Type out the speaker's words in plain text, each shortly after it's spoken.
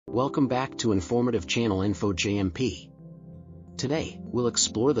Welcome back to Informative Channel Info JMP. Today, we'll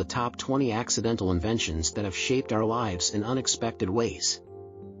explore the top 20 accidental inventions that have shaped our lives in unexpected ways.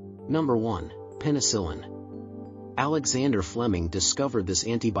 Number 1. Penicillin. Alexander Fleming discovered this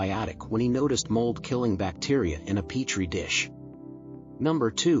antibiotic when he noticed mold-killing bacteria in a petri dish.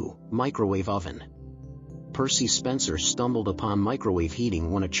 Number 2. Microwave oven. Percy Spencer stumbled upon microwave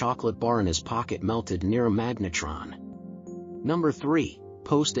heating when a chocolate bar in his pocket melted near a magnetron. Number 3.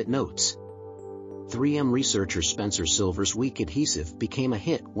 Post-it notes. 3M researcher Spencer Silver's weak adhesive became a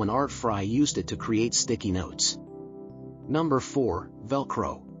hit when Art Fry used it to create sticky notes. Number 4.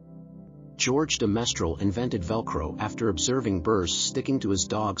 Velcro. George de Mestral invented Velcro after observing burrs sticking to his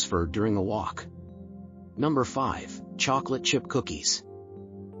dog's fur during a walk. Number 5. Chocolate chip cookies.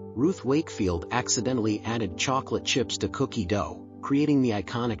 Ruth Wakefield accidentally added chocolate chips to cookie dough, creating the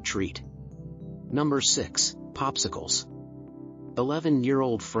iconic treat. Number 6. Popsicles.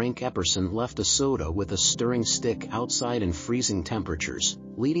 11-year-old Frank Epperson left a soda with a stirring stick outside in freezing temperatures,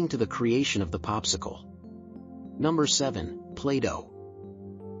 leading to the creation of the popsicle. Number 7.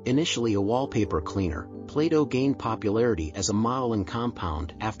 Play-Doh. Initially a wallpaper cleaner, Play-Doh gained popularity as a modeling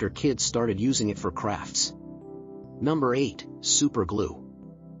compound after kids started using it for crafts. Number 8. Super glue.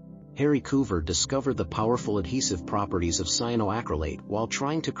 Harry Coover discovered the powerful adhesive properties of cyanoacrylate while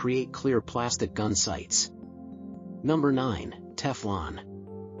trying to create clear plastic gun sights. Number 9. Teflon.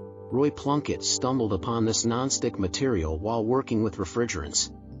 Roy Plunkett stumbled upon this non-stick material while working with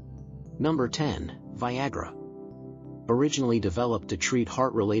refrigerants. Number 10. Viagra. Originally developed to treat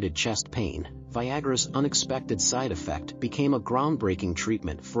heart-related chest pain, Viagra's unexpected side effect became a groundbreaking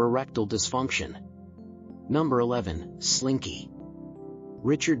treatment for erectile dysfunction. Number 11. Slinky.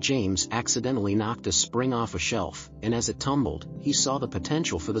 Richard James accidentally knocked a spring off a shelf, and as it tumbled, he saw the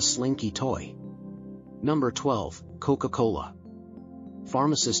potential for the Slinky toy. Number 12. Coca-Cola.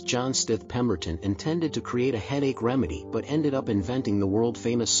 Pharmacist John Stith Pemberton intended to create a headache remedy but ended up inventing the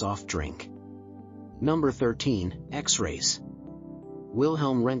world-famous soft drink. Number 13. X-rays.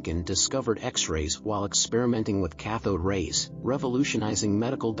 Wilhelm Röntgen discovered X-rays while experimenting with cathode rays, revolutionizing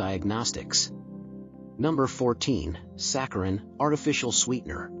medical diagnostics. Number 14. Saccharin, artificial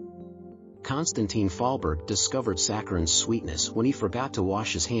sweetener. Konstantin Fahlberg discovered saccharin's sweetness when he forgot to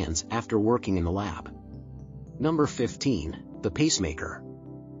wash his hands after working in the lab. Number 15. The pacemaker.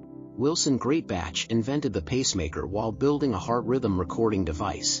 Wilson Greatbatch invented the pacemaker while building a heart rhythm recording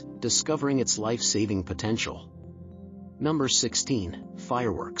device, discovering its life-saving potential. Number 16.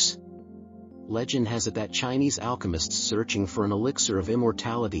 Fireworks. Legend has it that Chinese alchemists searching for an elixir of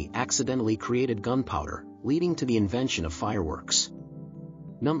immortality accidentally created gunpowder, leading to the invention of fireworks.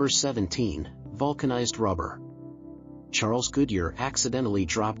 Number 17. Vulcanized rubber. Charles Goodyear accidentally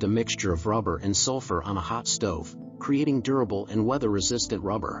dropped a mixture of rubber and sulfur on a hot stove, creating durable and weather-resistant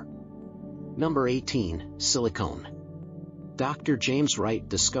rubber. Number 18. Silicone. Dr. James Wright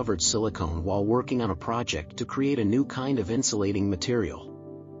discovered silicone while working on a project to create a new kind of insulating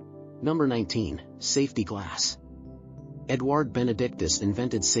material. Number 19. Safety glass. Edward Benedictus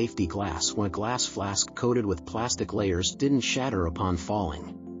invented safety glass when a glass flask coated with plastic layers didn't shatter upon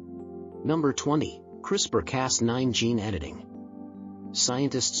falling. Number 20. CRISPR-Cas9 gene editing.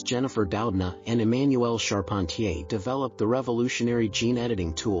 Scientists Jennifer Doudna and Emmanuelle Charpentier developed the revolutionary gene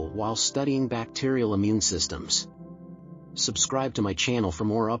editing tool while studying bacterial immune systems. Subscribe to my channel for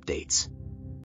more updates.